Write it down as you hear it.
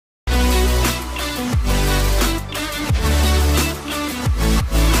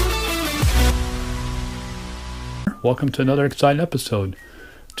Welcome to another exciting episode.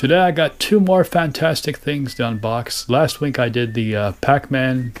 Today I got two more fantastic things to unbox. Last week I did the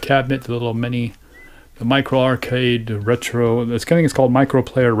Pac-Man cabinet, the little mini, the micro arcade retro. I think it's called micro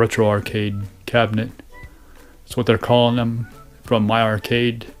player retro arcade cabinet. That's what they're calling them from my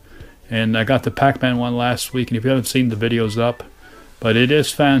arcade. And I got the Pac-Man one last week, and if you haven't seen the videos up, but it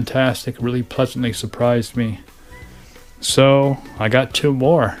is fantastic. It really pleasantly surprised me. So I got two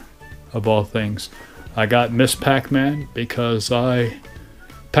more of all things. I got Miss Pac-Man because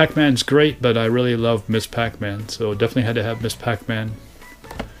Pac-Man's great, but I really love Miss Pac-Man, so definitely had to have Miss Pac-Man.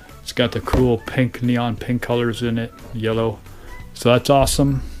 It's got the cool pink, neon pink colors in it, yellow, so that's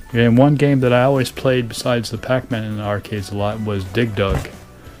awesome. And one game that I always played besides the Pac-Man in the arcades a lot was Dig Dug,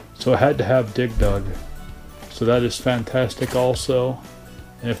 so I had to have Dig Dug. So that is fantastic also.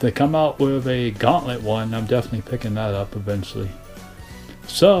 And if they come out with a Gauntlet one, I'm definitely picking that up eventually.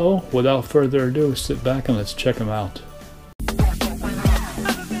 So, without further ado, sit back and let's check them out.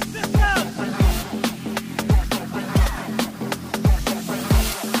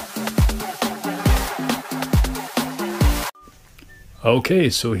 Okay,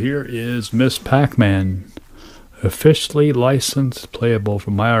 so here is Miss Pac-Man, officially licensed, playable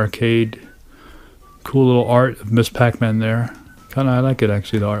from my arcade. Cool little art of Miss Pac-Man there. I like it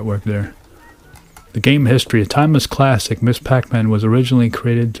actually, the artwork there. The game history. A timeless classic, Miss Pac-Man was originally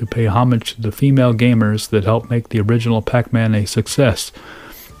created to pay homage to the female gamers that helped make the original Pac-Man a success.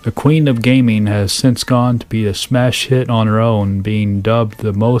 The Queen of Gaming has since gone to be a smash hit on her own, being dubbed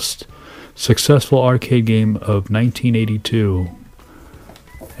the most successful arcade game of 1982.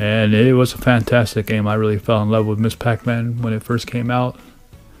 And it was a fantastic game. I really fell in love with Miss Pac-Man when it first came out.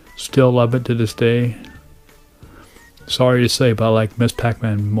 Still love it to this day. Sorry to say, but I like Miss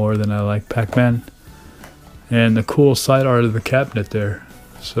Pac-Man more than I like Pac-Man. And the cool side art of the cabinet there.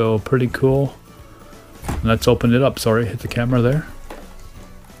 So pretty cool. And let's open it up. Sorry, hit the camera there.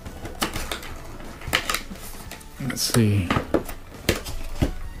 Let's see.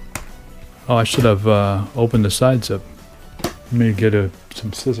 Oh, I should have opened the sides up. Let me get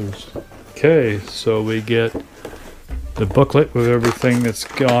some scissors. Okay, so we get the booklet with everything that's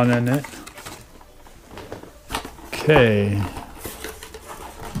gone in it. Okay.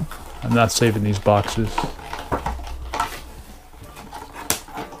 I'm not saving these boxes.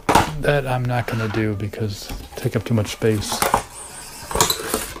 That I'm not going to do because they take up too much space.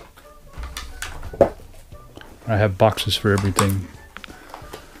 I have boxes for everything.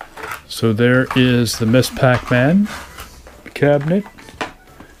 So there is the Miss Pac-Man cabinet.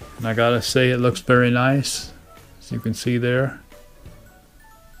 And I gotta say, it looks very nice, as you can see there.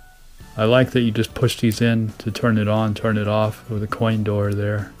 I like that you just push these in to turn it on, turn it off with a coin door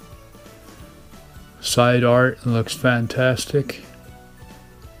there. Side art looks fantastic.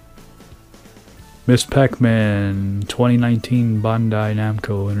 Miss Pac-Man 2019 Bandai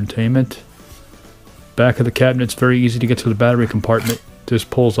Namco Entertainment. Back of the cabinet's very easy to get to the battery compartment.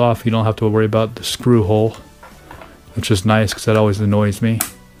 Just pulls off, you don't have to worry about the screw hole, which is nice because that always annoys me.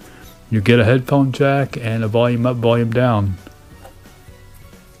 You get a headphone jack and a volume up, volume down.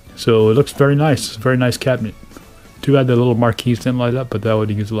 So it looks very nice. It's a very nice cabinet. Too bad the little marquees didn't light up, but that would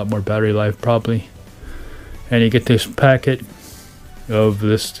use a lot more battery life probably. And you get this packet of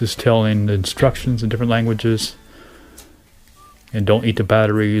this just telling the instructions in different languages. And don't eat the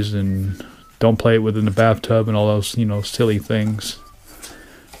batteries and don't play it within the bathtub and all those, you know, silly things.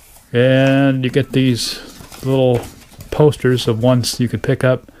 And you get these little posters of ones you could pick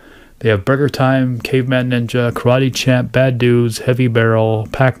up. They have Burger Time, Caveman Ninja, Karate Champ, Bad Dudes, Heavy Barrel,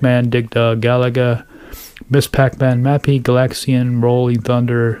 Pac-Man, Dig Dug, Galaga, Miss Pac-Man, Mappy, Galaxian, Rolling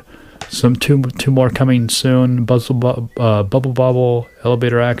Thunder, two more coming soon, Bubble Bobble,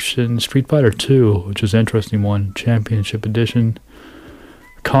 Elevator Action, Street Fighter 2, which is an interesting one, Championship Edition,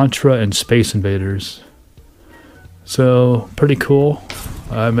 Contra, and Space Invaders. So, pretty cool.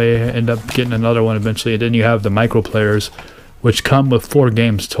 I may end up getting another one eventually. And then you have the micro players, which come with 4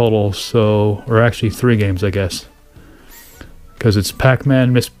 games total, so, or actually 3 games, I guess. Because it's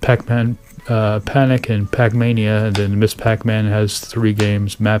Pac-Man, Miss Pac-Man, Panic, and Pac-Mania, and then Miss Pac-Man has 3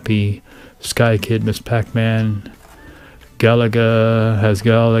 games, Mappy, Sky Kid, Miss Pac-Man, Galaga has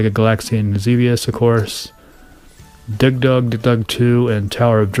Galaga, Galaxian, Xevious, of course, Dig Dug 2, and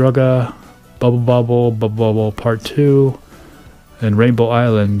Tower of Druga, Bubble Bobble Part 2, and Rainbow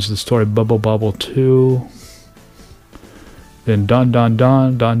Islands, the story of Bubble Bobble 2, then Don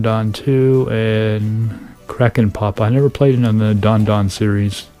Don 2, and Kraken Pop. I never played it on the Don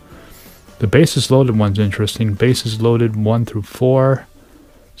series. The Bases Loaded one's interesting. Bases Loaded 1 through 4.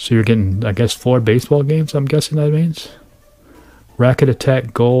 So you're getting, I guess, 4 baseball games, I'm guessing that means. Racket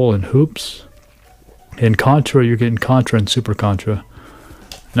Attack, Goal, and Hoops. In Contra, you're getting Contra and Super Contra.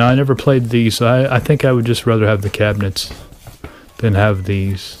 Now, I never played these, so I think I would just rather have the cabinets than have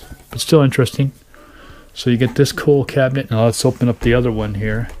these. But still interesting. So you get this cool cabinet. Now let's open up the other one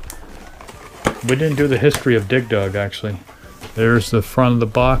here. We didn't do the history of Dig Dug, actually. There's the front of the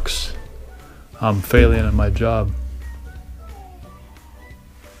box. I'm failing at my job.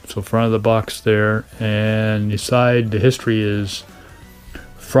 So front of the box there, and inside the history is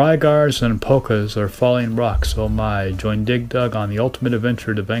Frygars and Polkas are falling rocks. Oh my! Join Dig Dug on the ultimate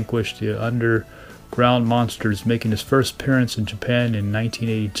adventure to vanquish the underground monsters. Making his first appearance in Japan in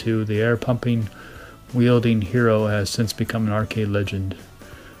 1982, the air-pumping wielding hero has since become an arcade legend.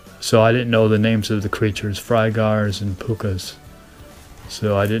 So I didn't know the names of the creatures, Frygars and Polkas.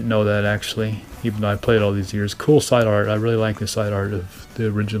 So I didn't know that actually, even though I played all these years. Cool side art. I really like the side art of the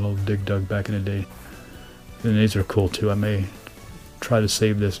original Dig Dug back in the day. And these are cool too. I may try to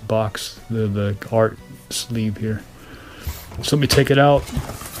save this box, the art sleeve here. So let me take it out.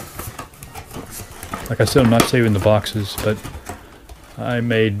 Like I said, I'm not saving the boxes, but I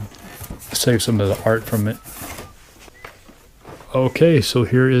may save some of the art from it. Okay, so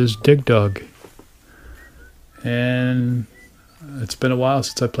here is Dig Dug. And it's been a while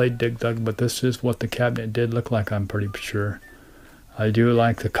since I played Dig Dug, but this is what the cabinet did look like, I'm pretty sure. I do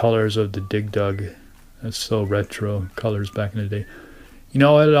like the colors of the Dig Dug. It's so retro colors back in the day. You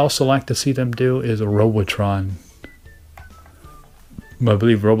know what I'd also like to see them do is a Robotron. I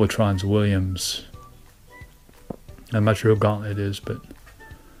believe Robotron's Williams. I'm not sure who Gauntlet is, but...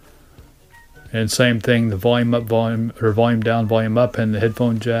 And same thing, the volume up, volume down, volume up, and the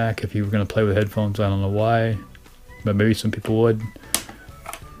headphone jack. If you were going to play with headphones, I don't know why, but maybe some people would.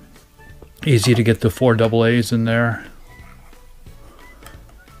 Easy to get the 4 AA's in there.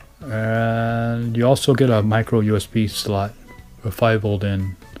 And you also get a micro USB slot, a 5-volt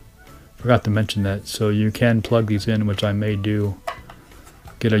in. Forgot to mention that. So you can plug these in, which I may do.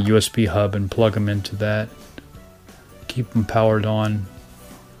 Get a USB hub and plug them into that. Keep them powered on.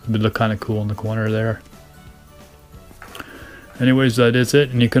 It would look kind of cool in the corner there. Anyways, that is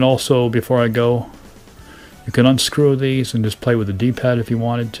it. And you can also, before I go, you can unscrew these and just play with the D-pad if you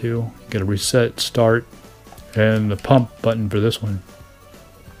wanted to. Get a reset, start, and the pump button for this one.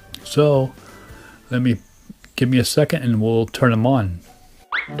 So, give me a second and we'll turn them on.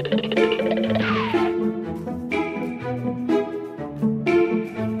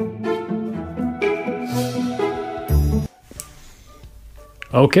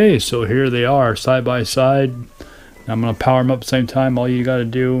 Okay, so here they are, side by side. I'm going to power them up at the same time. All you got to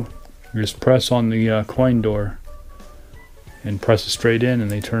do is just press on the coin door and press it straight in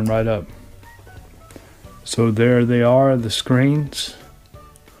and they turn right up. So there they are, the screens.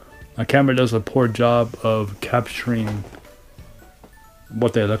 My camera does a poor job of capturing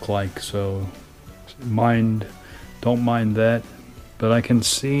what they look like, so don't mind that. But I can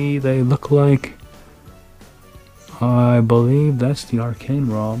see they look like, I believe that's the arcade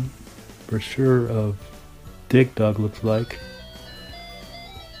ROM for sure of Dig Dug looks like.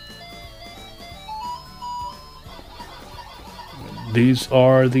 These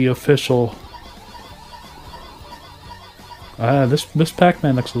are the official. This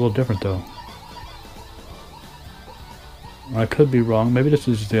Pac-Man looks a little different though. I could be wrong. Maybe this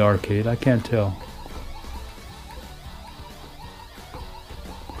is the arcade. I can't tell.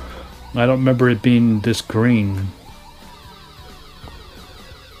 I don't remember it being this green.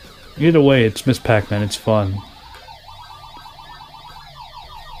 Either way, it's Miss Pac-Man. It's fun.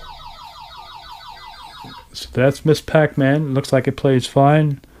 So that's Miss Pac-Man. Looks like it plays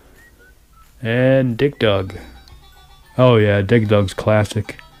fine. And Dig Dug. Oh yeah, Dig Dug's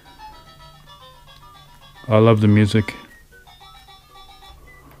classic. I love the music.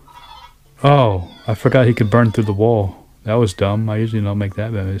 Oh, I forgot he could burn through the wall. That was dumb. I usually don't make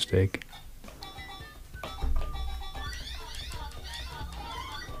that bad mistake.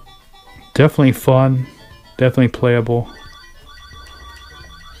 Definitely fun. Definitely playable.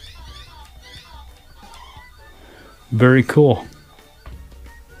 Very cool.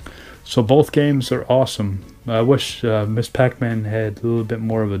 So both games are awesome. I wish Miss Pac-Man had a little bit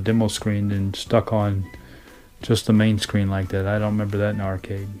more of a demo screen than stuck on just the main screen like that. I don't remember that in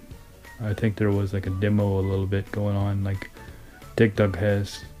arcade. I think there was like a demo a little bit going on like Dig Dug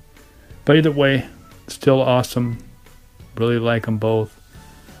has. But either way, still awesome. Really like them both.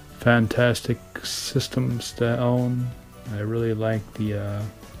 Fantastic systems to own. I really like the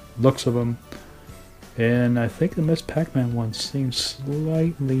looks of them. And I think the Miss Pac-Man one seems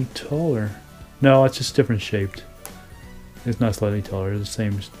slightly taller. No, it's just different shaped. It's not slightly taller. It's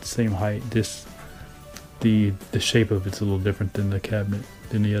the same height. The shape of it's a little different than the cabinet,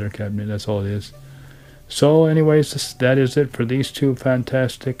 than the other cabinet. That's all it is. So anyways, that is it for these two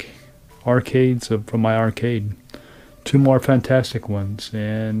fantastic arcades from my arcade. Two more fantastic ones,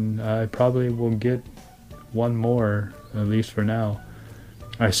 and I probably will get one more, at least for now.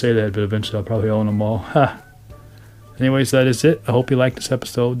 I say that, but eventually I'll probably own them all. Ha! Anyways, that is it. I hope you liked this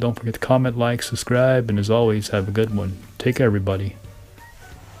episode. Don't forget to comment, like, subscribe, and as always, have a good one. Take care, everybody.